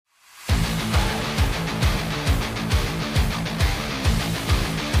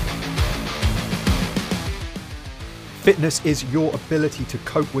Fitness is your ability to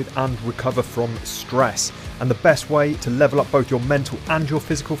cope with and recover from stress. And the best way to level up both your mental and your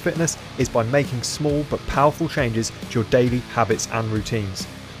physical fitness is by making small but powerful changes to your daily habits and routines.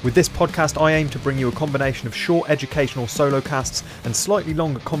 With this podcast, I aim to bring you a combination of short educational solo casts and slightly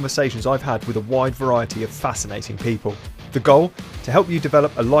longer conversations I've had with a wide variety of fascinating people. The goal? To help you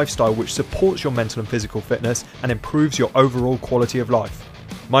develop a lifestyle which supports your mental and physical fitness and improves your overall quality of life.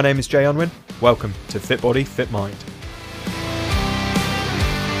 My name is Jay Unwin. Welcome to Fit Body, Fit Mind.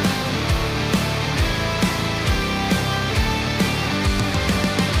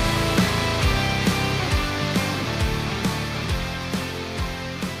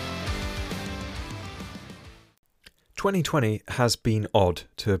 "2020 has been odd,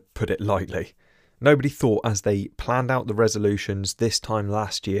 to put it lightly. Nobody thought as they planned out the resolutions this time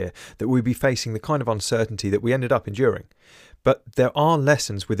last year that we'd be facing the kind of uncertainty that we ended up enduring. But there are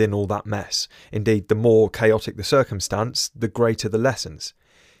lessons within all that mess. Indeed, the more chaotic the circumstance, the greater the lessons.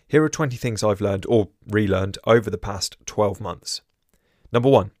 Here are 20 things I've learned or relearned over the past 12 months. Number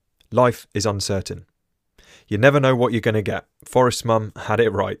 1. Life is uncertain. You never know what you're going to get. Forrest's mum had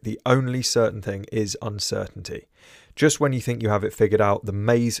it right. The only certain thing is uncertainty. Just when you think you have it figured out, the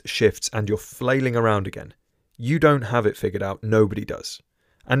maze shifts and you're flailing around again. You don't have it figured out, nobody does.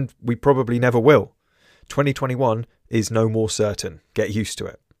 And we probably never will. 2021 is no more certain. Get used to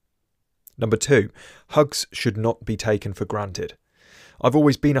it. Number 2, hugs should not be taken for granted. I've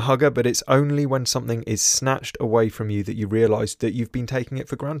always been a hugger, but it's only when something is snatched away from you that you realise that you've been taking it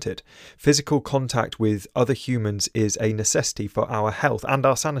for granted. Physical contact with other humans is a necessity for our health and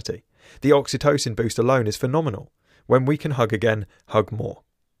our sanity. The oxytocin boost alone is phenomenal. When we can hug again, hug more.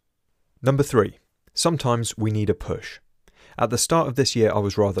 Number 3, sometimes we need a push. At the start of this year, I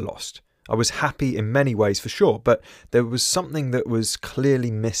was rather lost. I was happy in many ways for sure, but there was something that was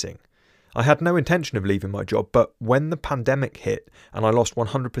clearly missing. I had no intention of leaving my job, but when the pandemic hit and I lost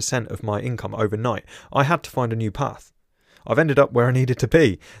 100% of my income overnight, I had to find a new path. I've ended up where I needed to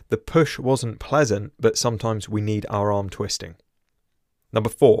be. The push wasn't pleasant, but sometimes we need our arm twisting. Number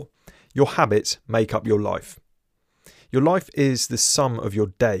 4, your habits make up your life. Your life is the sum of your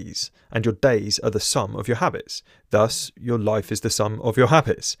days, and your days are the sum of your habits. Thus, your life is the sum of your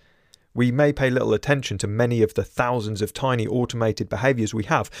habits. We may pay little attention to many of the thousands of tiny automated behaviours we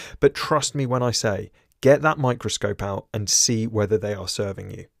have, but trust me when I say, get that microscope out and see whether they are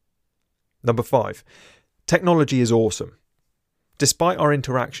serving you. Number 5, technology is awesome. Despite our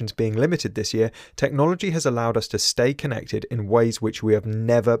interactions being limited this year, technology has allowed us to stay connected in ways which we have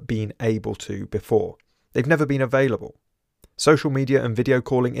never been able to before. They've never been available. Social media and video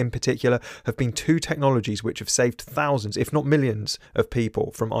calling in particular have been two technologies which have saved thousands, if not millions, of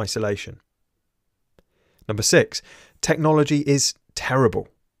people from isolation. Number 6, technology is terrible.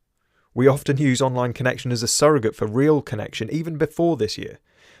 We often use online connection as a surrogate for real connection, even before this year.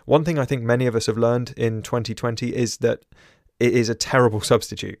 One thing I think many of us have learned in 2020 is that it is a terrible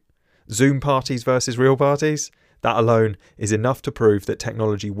substitute. Zoom parties versus real parties? That alone is enough to prove that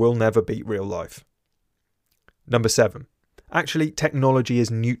technology will never beat real life. Number 7. Actually, technology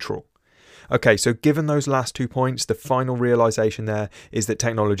is neutral. Okay, so given those last 2 points, the final realisation there is that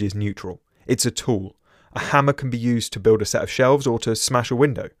technology is neutral. It's a tool. A hammer can be used to build a set of shelves or to smash a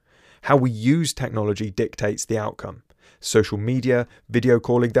window. How we use technology dictates the outcome. Social media, video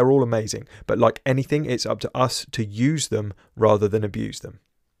calling, they're all amazing. But like anything, it's up to us to use them rather than abuse them.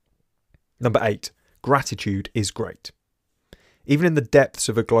 Number 8. Gratitude is great. Even in the depths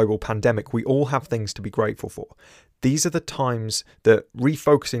of a global pandemic, we all have things to be grateful for. These are the times that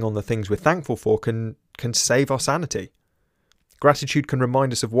refocusing on the things we're thankful for can save our sanity. Gratitude can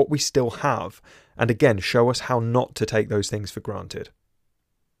remind us of what we still have, and again, show us how not to take those things for granted.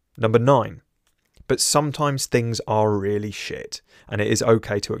 Number 9. But sometimes things are really shit, and it is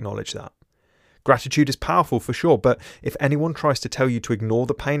okay to acknowledge that. Gratitude is powerful for sure, but if anyone tries to tell you to ignore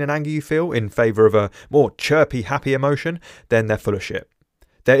the pain and anger you feel in favour of a more chirpy, happy emotion, then they're full of shit.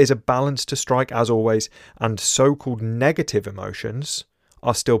 There is a balance to strike as always, and so-called negative emotions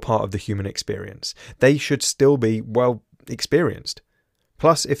are still part of the human experience. They should still be, well, experienced.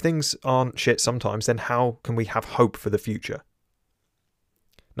 Plus, if things aren't shit sometimes, then how can we have hope for the future?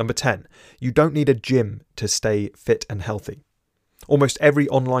 Number 10, you don't need a gym to stay fit and healthy. Almost every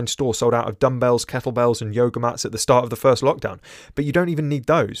online store sold out of dumbbells, kettlebells and yoga mats at the start of the first lockdown, but you don't even need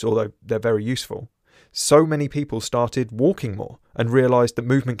those, although they're very useful. So many people started walking more and realised that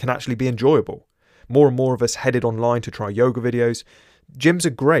movement can actually be enjoyable. More and more of us headed online to try yoga videos. Gyms are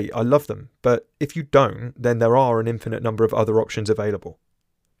great, I love them, but if you don't, then there are an infinite number of other options available.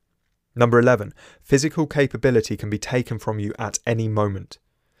 Number 11, physical capability can be taken from you at any moment.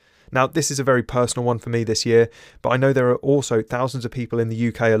 Now, this is a very personal one for me this year, but I know there are also thousands of people in the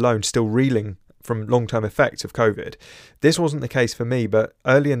UK alone still reeling from long-term effects of COVID. This wasn't the case for me, but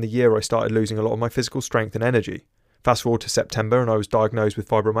early in the year I started losing a lot of my physical strength and energy. Fast forward to September and I was diagnosed with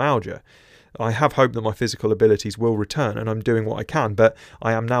fibromyalgia. I have hope that my physical abilities will return and I'm doing what I can, but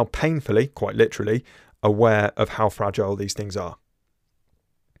I am now painfully, quite literally, aware of how fragile these things are.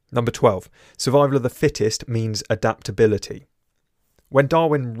 Number 12. Survival of the fittest means adaptability. When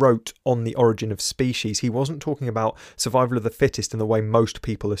Darwin wrote On the Origin of Species, he wasn't talking about survival of the fittest in the way most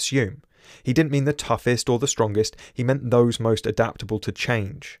people assume. He didn't mean the toughest or the strongest, he meant those most adaptable to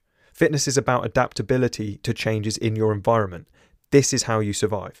change. Fitness is about adaptability to changes in your environment. This is how you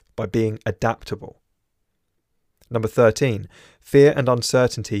survive, by being adaptable. Number 13. Fear and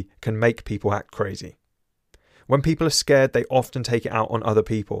uncertainty can make people act crazy. When people are scared, they often take it out on other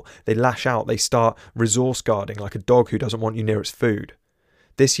people. They lash out, they start resource guarding like a dog who doesn't want you near its food.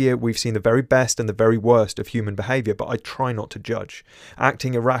 This year, we've seen the very best and the very worst of human behaviour, but I try not to judge.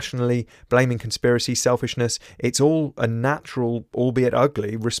 Acting irrationally, blaming conspiracy, selfishness, it's all a natural, albeit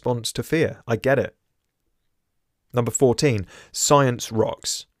ugly, response to fear. I get it. Number 14. Science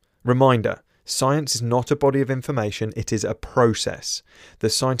rocks. Reminder. Science is not a body of information, it is a process. The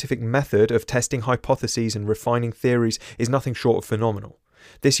scientific method of testing hypotheses and refining theories is nothing short of phenomenal.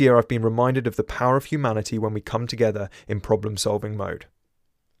 This year I've been reminded of the power of humanity when we come together in problem-solving mode.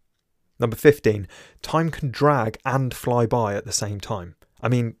 Number 15. Time can drag and fly by at the same time. I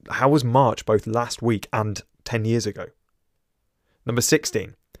mean, how was March both last week and 10 years ago? Number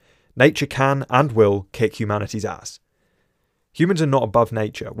 16. Nature can and will kick humanity's ass. Humans are not above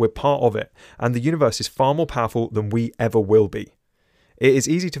nature, we're part of it, and the universe is far more powerful than we ever will be. It is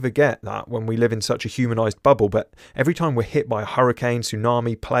easy to forget that when we live in such a humanised bubble, but every time we're hit by a hurricane,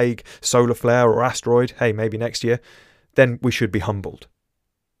 tsunami, plague, solar flare or asteroid, hey, maybe next year, then we should be humbled.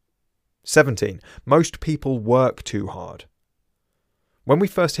 17. Most people work too hard. When we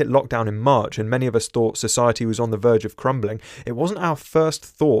first hit lockdown in March and many of us thought society was on the verge of crumbling, it wasn't our first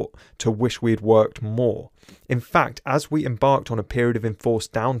thought to wish we had worked more. In fact, as we embarked on a period of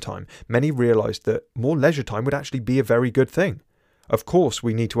enforced downtime, many realised that more leisure time would actually be a very good thing. Of course,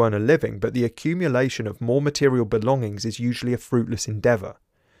 we need to earn a living, but the accumulation of more material belongings is usually a fruitless endeavour.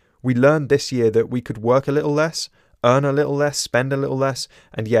 We learned this year that we could work a little less, earn a little less, spend a little less,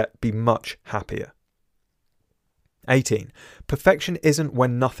 and yet be much happier. 18. Perfection isn't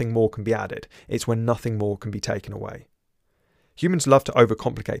when nothing more can be added, it's when nothing more can be taken away. Humans love to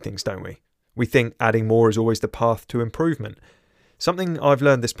overcomplicate things, don't we? We think adding more is always the path to improvement. Something I've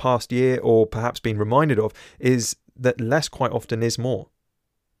learned this past year, or perhaps been reminded of, is that less quite often is more.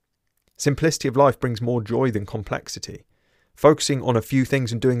 Simplicity of life brings more joy than complexity. Focusing on a few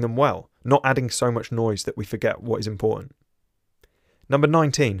things and doing them well, not adding so much noise that we forget what is important. Number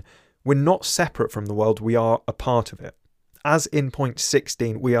 19. We're not separate from the world, we are a part of it. As in point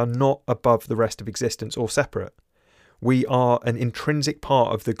 16, we are not above the rest of existence or separate. We are an intrinsic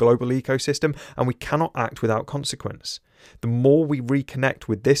part of the global ecosystem and we cannot act without consequence. The more we reconnect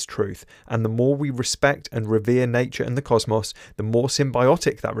with this truth and the more we respect and revere nature and the cosmos, the more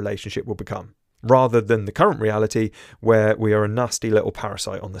symbiotic that relationship will become, rather than the current reality where we are a nasty little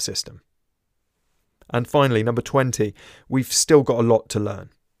parasite on the system. And finally, number 20, we've still got a lot to learn.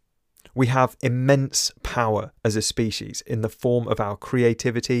 We have immense power as a species in the form of our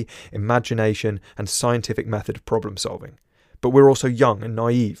creativity, imagination, and scientific method of problem solving. But we're also young and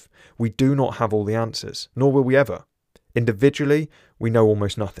naive. We do not have all the answers, nor will we ever. Individually, we know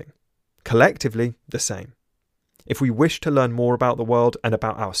almost nothing. Collectively, the same. If we wish to learn more about the world and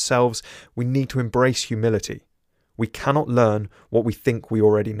about ourselves, we need to embrace humility. We cannot learn what we think we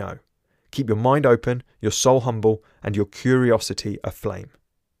already know. Keep your mind open, your soul humble, and your curiosity aflame.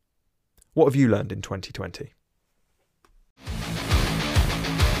 What have you learned in 2020?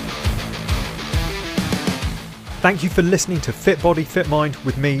 Thank you for listening to Fit Body, Fit Mind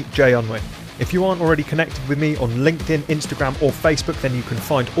with me, Jay Unwin. If you aren't already connected with me on LinkedIn, Instagram or Facebook, then you can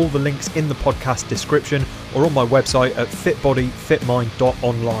find all the links in the podcast description or on my website at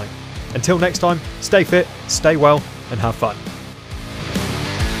fitbodyfitmind.online. Until next time, stay fit, stay well and have fun.